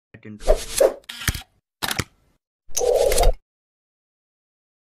പറ്റുന്നുണ്ട്.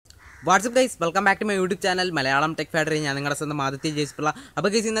 WhatsApp guys, welcome back to my YouTube channel Malayalam tech factory. ഞാൻ നിങ്ങളുടെ സ്വന്തം ആദിത്യ ജയ്സ്പിള്ള. അപ്പോൾ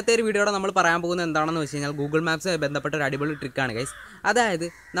ഗൈസ്, ഇന്നത്തെ ഒരു വീഡിയോയുടെ നമ്മൾ പറയാൻ പോകുന്നത് എന്താണെന്ന് വെച്ച് കഴിഞ്ഞാൽ ഗൂഗിൾ മാപ്സുമായി ബന്ധപ്പെട്ട ഒരു അടിപൊളി ട്രിക്കാണ് ഗൈസ്. അതായത്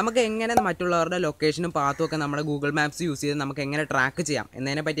നമുക്ക് എങ്ങനെ മറ്റുള്ളവരുടെ ലൊക്കേഷനും പാത്തും ഒക്കെ നമ്മുടെ ഗൂഗിൾ മാപ്സ് യൂസ് ചെയ്ത് നമുക്ക് എങ്ങനെ ട്രാക്ക് ചെയ്യാം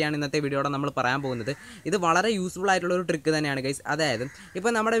എന്നതിനെ പറ്റിയാണ് ഇന്നത്തെ വീഡിയോയുടെ നമ്മൾ പറയാൻ പോകുന്നത്. ഇത് വളരെ യൂസ്ഫുൾ ആയിട്ടുള്ള ഒരു ട്രിക്ക് തന്നെയാണ് ഗൈസ്. അതായത്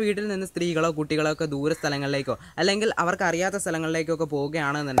ഇപ്പോൾ നമ്മുടെ വീട്ടിൽ നിന്ന് സ്ത്രീകളോ കുട്ടികളോ ഒക്കെ ദൂര സ്ഥലങ്ങളിലേക്കോ അല്ലെങ്കിൽ അവർക്ക് അറിയാത്ത സ്ഥലങ്ങളിലേക്കോ ഒക്കെ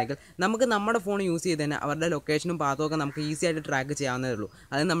പോവുകയാണെന്നുണ്ടെങ്കിൽ നമുക്ക് നമ്മുടെ ഫോൺ യൂസ് ചെയ്ത് തന്നെ അവരുടെ ലൊക്കേഷനും പാത്തും ഒക്കെ നമുക്ക് ഈസി ആയിട്ട് ട്രാക്ക് ചെയ്യാവുന്നതേ ഉള്ളൂ.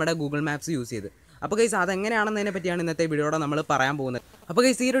 അത് നമ്മുടെ ഗൂഗിൾ മാപ്സ് യൂസ് ചെയ്ത്. അപ്പോൾ ഗൈസ്, അതെങ്ങനെയാണെന്നതിനെ പറ്റിയാണ് ഇന്നത്തെ വീഡിയോയുടെ നമ്മൾ പറയാൻ പോകുന്നത്. അപ്പോൾ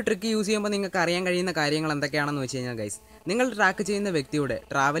ഗൈസ്, ഈ ഒരു ട്രിക്ക് യൂസ് ചെയ്യുമ്പോൾ നിങ്ങൾക്ക് അറിയാൻ കഴിയുന്ന കാര്യങ്ങൾ എന്തൊക്കെയാണെന്ന് വെച്ച് കഴിഞ്ഞാൽ ഗൈസ്, നിങ്ങൾ ട്രാക്ക് ചെയ്യുന്ന വ്യക്തിയുടെ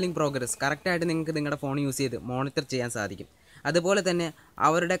ട്രാവലിംഗ് പ്രോഗ്രസ് കറക്റ്റായിട്ട് നിങ്ങൾക്ക് നിങ്ങളുടെ ഫോൺ യൂസ് ചെയ്ത് മോണിറ്റർ ചെയ്യാൻ സാധിക്കും. അതുപോലെ തന്നെ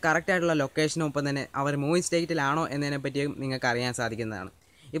അവരുടെ കറക്റ്റായിട്ടുള്ള ലൊക്കേഷനും ഒപ്പം തന്നെ അവർ മൂവിങ് സ്റ്റേറ്റിലാണോ എന്നതിനെ പറ്റിയും നിങ്ങൾക്ക് അറിയാൻ സാധിക്കുന്നതാണ്.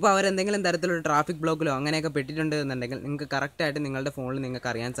 ഇപ്പോൾ അവരെന്തെങ്കിലും തരത്തിലുള്ള ട്രാഫിക് ബ്ലോക്കിലോ അങ്ങനെയൊക്കെ പെട്ടിട്ടുണ്ട് എന്നുണ്ടെങ്കിൽ നിങ്ങൾക്ക് കറക്റ്റായിട്ട് നിങ്ങളുടെ ഫോണിൽ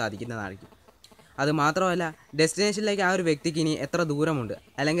നിങ്ങൾക്ക് അറിയാൻ സാധിക്കുന്നതായിരിക്കും. അതുമാത്രമല്ല, ഡെസ്റ്റിനേഷനിലേക്ക് ആ ഒരു വ്യക്തിക്ക് ഇനി എത്ര ദൂരമുണ്ട്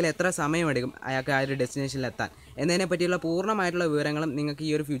അല്ലെങ്കിൽ എത്ര സമയമെടുക്കും അയാൾക്ക് ആ ഒരു ഡെസ്റ്റിനേഷനിൽ എത്താൻ എന്നതിനെ പറ്റിയുള്ള പൂർണ്ണമായിട്ടുള്ള വിവരങ്ങളും നിങ്ങൾക്ക്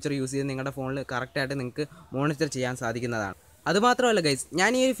ഈ ഒരു ഫീച്ചർ യൂസ് ചെയ്ത് നിങ്ങളുടെ ഫോണിൽ കറക്റ്റായിട്ട് നിങ്ങൾക്ക് മോണിറ്റർ ചെയ്യാൻ സാധിക്കുന്നതാണ്. അതുമാത്രമല്ല ഗൈസ്,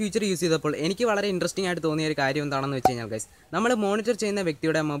 ഞാൻ ഈ ഒരു ഫീച്ചർ യൂസ് ചെയ്തപ്പോൾ എനിക്ക് വളരെ ഇൻട്രസ്റ്റിംഗ് ആയിട്ട് തോന്നിയ ഒരു കാര്യം എന്താണെന്ന് വെച്ച് കഴിഞ്ഞാൽ ഗൈസ്, നമ്മൾ മോണിറ്റർ ചെയ്യുന്ന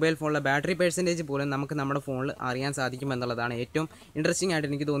വ്യക്തിയുടെ മൊബൈൽ ഫോണിലെ ബാറ്ററി പെർസെൻറ്റേജ് പോലും നമുക്ക് നമ്മുടെ ഫോണിൽ അറിയാൻ സാധിക്കും എന്നുള്ളതാണ് ഏറ്റവും ഇൻട്രസ്റ്റിംഗ് ആയിട്ട്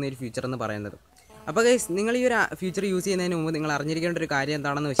എനിക്ക് തോന്നിയ ഒരു ഫീച്ചർ എന്ന് പറയുന്നത്. അപ്പോൾ ഗൈസ്, നിങ്ങൾ ഈ ഒരു ഫീച്ചർ യൂസ് ചെയ്യുന്നതിന് മുമ്പ് നിങ്ങൾ അറിഞ്ഞിരിക്കേണ്ട ഒരു കാര്യം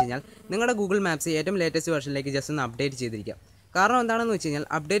എന്താണെന്ന് വെച്ച് കഴിഞ്ഞാൽ നിങ്ങളുടെ ഗൂഗിൾ മാപ്സ് ഏറ്റവും ലേറ്റസ്റ്റ് വെർഷനിലേക്ക് ജസ്റ്റ് ഒന്ന് അപ്ഡേറ്റ് ചെയ്തിരിക്കുക. കാരണം എന്താണെന്ന് വെച്ച് കഴിഞ്ഞാൽ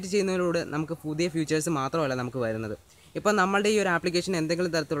അപ്ഡേറ്റ് ചെയ്യുന്നതിലൂടെ നമുക്ക് പുതിയ ഫീച്ചേഴ്സ് മാത്രമല്ല നമുക്ക് വരുന്നത്. ഇപ്പോൾ നമ്മളുടെ ഈ ഒരു ആപ്ലിക്കേഷൻ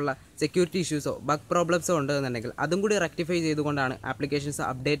എന്തെങ്കിലും തരത്തിലുള്ള സെക്യൂരിറ്റി ഇഷ്യൂസോ ബഗ് പ്രോബ്ലംസോ ഉണ്ടെന്നുണ്ടെങ്കിൽ അതും കൂടി റെക്ടിഫൈ ചെയ്തുകൊണ്ടാണ് ആപ്ലിക്കേഷൻസ്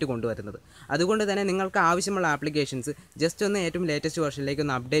അപ്ഡേറ്റ് കൊണ്ടുവരുന്നത്. അതുകൊണ്ട് തന്നെ നിങ്ങൾക്ക് ആവശ്യമുള്ള ആപ്ലിക്കേഷൻസ് ജസ്റ്റ് ഒന്ന് ഏറ്റവും ലേറ്റസ്റ്റ് വെർഷനിലേക്ക്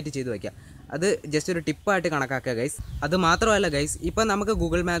ഒന്ന് അപ്ഡേറ്റ് ചെയ്ത് വയ്ക്കുക. അത് ജസ്റ്റ് ഒരു ടിപ്പായിട്ട് കണക്കാക്കുക ഗൈസ്. അത് മാത്രമല്ല ഗൈസ്, ഇപ്പോൾ നമുക്ക്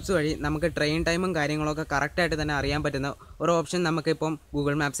ഗൂഗിൾ മാപ്സ് വഴി നമുക്ക് ട്രെയിൻ ടൈമും കാര്യങ്ങളൊക്കെ കറക്റ്റായിട്ട് തന്നെ അറിയാൻ പറ്റുന്ന ഒരു ഓപ്ഷൻ നമുക്കിപ്പം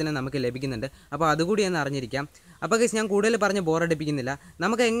ഗൂഗിൾ മാപ്സിന് നമുക്ക് ലഭിക്കുന്നുണ്ട്. അപ്പോൾ അതുകൂടി ഒന്ന് അറിഞ്ഞിരിക്കാം. അപ്പോൾ ഗൈസ്, ഞാൻ കൂടുതൽ പറഞ്ഞ് ബോറടിപ്പിക്കുന്നില്ല.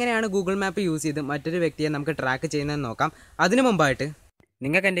 നമുക്ക് എങ്ങനെയാണ് ഗൂഗിൾ മാപ്പ് യൂസ് ചെയ്ത് മറ്റൊരു വ്യക്തിയെ നമുക്ക് ട്രാക്ക് ചെയ്യുന്നതെന്ന് നോക്കാം. അതിനു മുമ്പായിട്ട്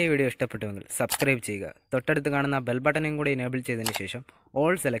നിങ്ങൾക്ക് എൻ്റെ ഈ വീഡിയോ ഇഷ്ടപ്പെട്ടുവെങ്കിൽ സബ്സ്ക്രൈബ് ചെയ്യുക. തൊട്ടടുത്ത് കാണുന്ന ബെൽ ബട്ടനും കൂടി എനേബിൾ ചെയ്തതിന് ശേഷം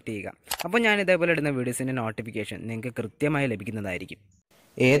ഓൾ സെലക്ട് ചെയ്യുക. അപ്പോൾ ഞാൻ ഇതേപോലെ ഇടുന്ന വീഡിയോസിൻ്റെ നോട്ടിഫിക്കേഷൻ നിങ്ങൾക്ക് കൃത്യമായി ലഭിക്കുന്നതായിരിക്കും.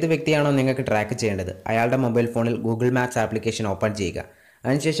 ഏത് വ്യക്തിയാണോ നിങ്ങൾക്ക് ട്രാക്ക് ചെയ്യേണ്ടത് അയാളുടെ മൊബൈൽ ഫോണിൽ ഗൂഗിൾ മാപ്സ് ആപ്ലിക്കേഷൻ ഓപ്പൺ ചെയ്യുക.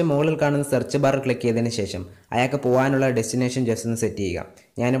 അതിനുശേഷം മുകളിൽ കാണുന്ന സെർച്ച് ബാർ ക്ലിക്ക് ചെയ്തതിന് ശേഷം അയാൾക്ക് പോകാനുള്ള ഡെസ്റ്റിനേഷൻ ജസ്റ്റ് ഒന്ന് സെറ്റ് ചെയ്യുക.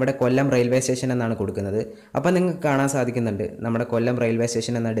 ഞാനിവിടെ കൊല്ലം റെയിൽവേ സ്റ്റേഷൻ എന്നാണ് കൊടുക്കുന്നത്. അപ്പോൾ നിങ്ങൾക്ക് കാണാൻ സാധിക്കുന്നുണ്ട് നമ്മുടെ കൊല്ലം റെയിൽവേ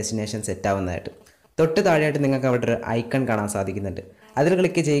സ്റ്റേഷൻ എന്ന ഡെസ്റ്റിനേഷൻ സെറ്റ് ആവുന്നതായിട്ട്. തൊട്ട് താഴെയായിട്ട് നിങ്ങൾക്ക് അവിടെ ഒരു ഐക്കൺ കാണാൻ സാധിക്കുന്നുണ്ട്. അതിൽ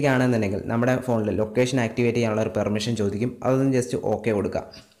ക്ലിക്ക് ചെയ്യുകയാണെന്നുണ്ടെങ്കിൽ നമ്മുടെ ഫോണിൽ ലൊക്കേഷൻ ആക്ടിവേറ്റ് ചെയ്യാനുള്ള ഒരു പെർമിഷൻ ചോദിക്കും. അതൊന്ന് ജസ്റ്റ് ഓക്കെ കൊടുക്കുക.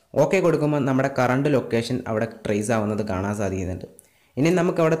 ഓക്കെ കൊടുക്കുമ്പോൾ നമ്മുടെ കറണ്ട് ലൊക്കേഷൻ അവിടെ ട്രേസ് ആവുന്നത് കാണാൻ സാധിക്കുന്നുണ്ട്. ഇനി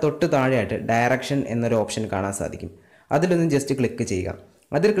നമുക്ക് അവിടെ തൊട്ട് താഴെയായിട്ട് ഡയറക്ഷൻ എന്നൊരു ഓപ്ഷൻ കാണാൻ സാധിക്കും. അതിലൊന്ന് ജസ്റ്റ് ക്ലിക്ക് ചെയ്യുക.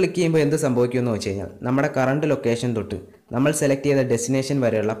 അതിൽ ക്ലിക്ക് ചെയ്യുമ്പോൾ എന്ത് സംഭവിക്കുമെന്ന് വെച്ച് കഴിഞ്ഞാൽ നമ്മുടെ കറണ്ട് ലൊക്കേഷൻ തൊട്ട് നമ്മൾ സെലക്ട് ചെയ്ത ഡെസ്റ്റിനേഷൻ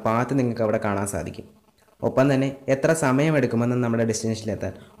വരെയുള്ള പാത്ത് നിങ്ങൾക്ക് അവിടെ കാണാൻ സാധിക്കും. ഒപ്പം തന്നെ എത്ര സമയമെടുക്കുമെന്ന് നമ്മുടെ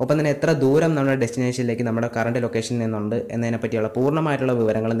ഡെസ്റ്റിനേഷനിലെത്താൻ, ഒപ്പം തന്നെ എത്ര ദൂരം നമ്മുടെ ഡെസ്റ്റിനേഷനിലേക്ക് നമ്മുടെ കറണ്ട് ലൊക്കേഷനിൽ നിന്നുണ്ട് എന്നതിനെ പറ്റിയുള്ള പൂർണ്ണമായിട്ടുള്ള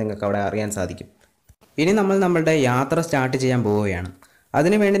വിവരങ്ങൾ നിങ്ങൾക്ക് അവിടെ അറിയാൻ സാധിക്കും. ഇനി നമ്മൾ നമ്മളുടെ യാത്ര സ്റ്റാർട്ട് ചെയ്യാൻ പോവുകയാണ്.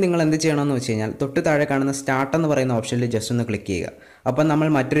 അതിനുവേണ്ടി നിങ്ങൾ എന്ത് ചെയ്യണമെന്ന് വെച്ച് കഴിഞ്ഞാൽ തൊട്ട് താഴെ കാണുന്ന സ്റ്റാർട്ട് എന്ന് പറയുന്ന ഓപ്ഷനിൽ ജസ്റ്റ് ഒന്ന് ക്ലിക്ക് ചെയ്യുക. അപ്പോൾ നമ്മൾ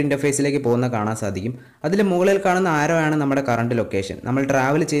മറ്റൊരു ഇൻ്റർഫേസിലേക്ക് പോകുന്ന കാണാൻ സാധിക്കും. അതിൽ മുകളിൽ കാണുന്ന ആരോ ആണ് നമ്മുടെ കറണ്ട് ലൊക്കേഷൻ. നമ്മൾ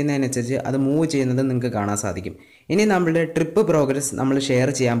ട്രാവൽ ചെയ്യുന്നതിനനുസരിച്ച് അത് മൂവ് ചെയ്യുന്നത് നിങ്ങൾക്ക് കാണാൻ സാധിക്കും. ഇനി നമ്മളുടെ ട്രിപ്പ് പ്രോഗ്രസ് നമ്മൾ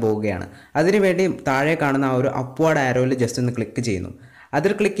ഷെയർ ചെയ്യാൻ പോവുകയാണ്. അതിനുവേണ്ടി താഴെ കാണുന്ന ആ ഒരു അപ്വേർഡ് ആരോയിൽ ജസ്റ്റ് ഒന്ന് ക്ലിക്ക് ചെയ്യുന്നു.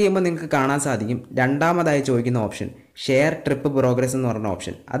 അതിൽ ക്ലിക്ക് ചെയ്യുമ്പോൾ നിങ്ങൾക്ക് കാണാൻ സാധിക്കും രണ്ടാമതായി ചോദിക്കുന്ന ഓപ്ഷൻ ഷെയർ ട്രിപ്പ് പ്രോഗ്രസ് എന്ന് പറഞ്ഞ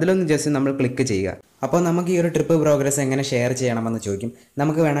ഓപ്ഷൻ. അതിലൊന്ന് ജസ്റ്റ് നമ്മൾ ക്ലിക്ക് ചെയ്യുക. അപ്പോൾ നമുക്ക് ഈ ഒരു ട്രിപ്പ് പ്രോഗ്രസ് എങ്ങനെ ഷെയർ ചെയ്യണമെന്ന് ചോദിക്കും.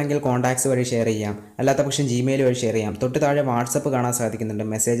 നമുക്ക് വേണമെങ്കിൽ കോൺടാക്ട്സ് വഴി ഷെയർ ചെയ്യാം, അല്ലാത്ത പക്ഷം ജിമെയിൽ വഴി ഷെയർ ചെയ്യാം. തൊട്ട് താഴെ വാട്സപ്പ് കാണാൻ സാധിക്കുന്നുണ്ട്,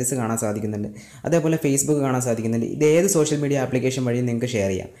 മെസ്സേജസ് കാണാൻ സാധിക്കുന്നുണ്ട്, അതേപോലെ ഫേസ്ബുക്ക് കാണാൻ സാധിക്കുന്നുണ്ട്. ഇത് ഏത് സോഷ്യൽ മീഡിയ ആപ്ലിക്കേഷൻ വഴി നിങ്ങൾക്ക്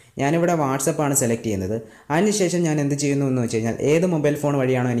ഷെയർ ചെയ്യാം. ഞാനിവിടെ വാട്സപ്പാണ് സെലക്ട് ചെയ്യുന്നത്. അതിനുശേഷം ഞാൻ എന്ത് ചെയ്യുന്നു എന്ന് വെച്ച് കഴിഞ്ഞാൽ ഏത് മൊബൈൽ ഫോൺ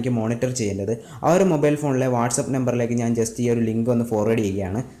വഴിയാണോ എനിക്ക് മോണിറ്റർ ചെയ്യേണ്ടത് ആ ഒരു മൊബൈൽ ഫോണിലെ വാട്സപ്പ് നമ്പറിലേക്ക് ഞാൻ ജസ്റ്റ് ഈ ഒരു ലിങ്ക് ഒന്ന് ഫോർവേഡ്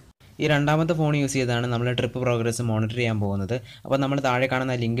ചെയ്യുകയാണ്. ഈ രണ്ടാമത്തെ ഫോൺ യൂസ് ചെയ്താണ് നമ്മൾ ട്രിപ്പ് പ്രോഗ്രസ് മോണിറ്റർ ചെയ്യാൻ പോകുന്നത്. അപ്പോൾ നമ്മൾ താഴെ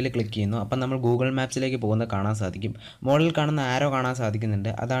കാണുന്ന ലിങ്കിൽ ക്ലിക്ക് ചെയ്യുന്നു. അപ്പം നമ്മൾ ഗൂഗിൾ മാപ്സിലേക്ക് പോകുന്നത് കാണാൻ സാധിക്കും. മുകളിൽ കാണുന്ന ആരോ കാണാൻ സാധിക്കുന്നുണ്ട്.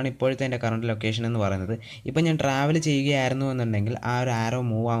 അതാണ് ഇപ്പോഴത്തെ എൻ്റെ കറണ്ട് ലൊക്കേഷൻ എന്ന് പറയുന്നത്. ഇപ്പോൾ ഞാൻ ട്രാവൽ ചെയ്യുകയായിരുന്നു എന്നുണ്ടെങ്കിൽ ആ ഒരു ആരോ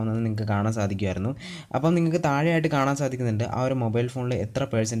മൂവ് ആവുന്നത് നിങ്ങൾക്ക് കാണാൻ സാധിക്കുമായിരുന്നു. അപ്പം നിങ്ങൾക്ക് താഴെയായിട്ട് കാണാൻ സാധിക്കുന്നുണ്ട് ആ ഒരു മൊബൈൽ ഫോണിൽ എത്ര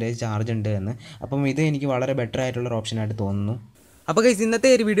പെർസെൻറ്റേജ് ചാർജ് ഉണ്ട് എന്ന്. അപ്പം ഇത് എനിക്ക് വളരെ ബെറ്റർ ആയിട്ടുള്ളൊരു ഓപ്ഷനായിട്ട് തോന്നുന്നു. അപ്പോൾ ഗൈസ്, ഇന്നത്തെ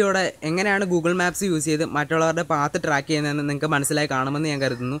ഒരു വീഡിയോയുടെ എങ്ങനെയാണ് ഗൂഗിൾ മാപ്സ് യൂസ് ചെയ്ത് മറ്റുള്ളവരുടെ പാത്ത് ട്രാക്ക് ചെയ്യുന്നതെന്ന് നിങ്ങൾക്ക് മനസ്സിലായി കാണുമെന്ന് ഞാൻ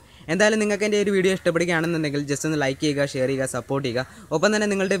കരുതുന്നു. എന്തായാലും നിങ്ങൾക്ക് എൻ്റെ ഒരു വീഡിയോ ഇഷ്ടപ്പെടുകയാണെന്നുണ്ടെങ്കിൽ ജസ്റ്റ് ഒന്ന് ലൈക്ക് ചെയ്യുക, ഷെയർ ചെയ്യുക, സപ്പോർട്ട് ചെയ്യുക. ഒപ്പം തന്നെ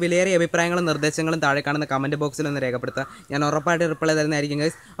നിങ്ങളുടെ വിലയേറിയ അഭിപ്രായങ്ങളും നിർദ്ദേശങ്ങളും താഴെ കാണുന്ന കമൻറ്റ് ബോക്സിൽ ഒന്ന് രേഖപ്പെടുത്തുക. ഞാൻ ഉറപ്പായിട്ട് റിപ്ലൈ തരുന്നതായിരിക്കും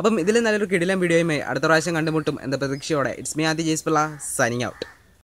ഗൈസ്. അപ്പം ഇതിൽ നല്ലൊരു കിടിലൻ വീഡിയോയുമായി അടുത്ത പ്രാവശ്യം കണ്ടുമുട്ടും എന്ന പ്രതീക്ഷയോടെ it's me Aditya ജയ്സ്പിള്ള signing out.